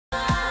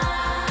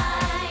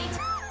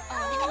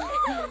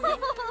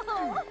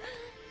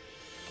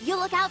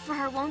look out for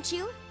her, won't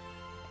you?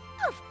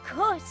 Of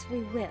course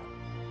we will.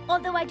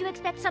 Although I do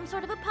expect some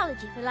sort of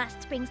apology for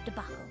last spring's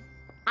debacle.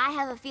 I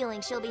have a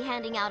feeling she'll be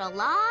handing out a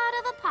lot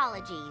of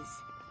apologies.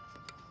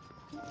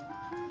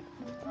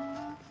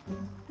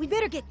 We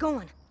better get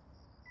going.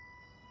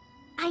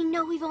 I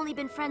know we've only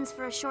been friends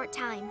for a short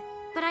time,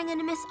 but I'm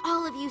gonna miss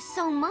all of you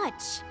so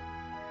much.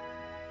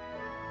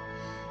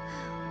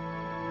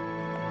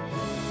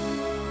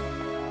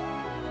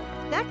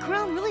 That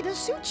crown really does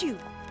suit you,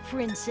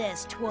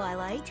 Princess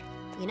Twilight.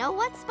 You know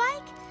what,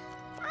 Spike?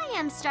 I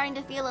am starting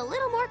to feel a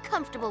little more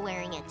comfortable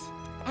wearing it.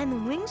 And the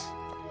wings?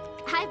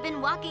 I've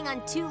been walking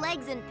on 2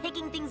 legs and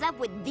picking things up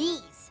with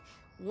these.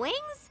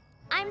 Wings?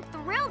 I'm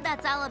thrilled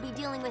that's all I'll be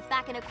dealing with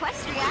back in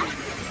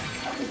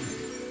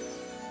Equestria.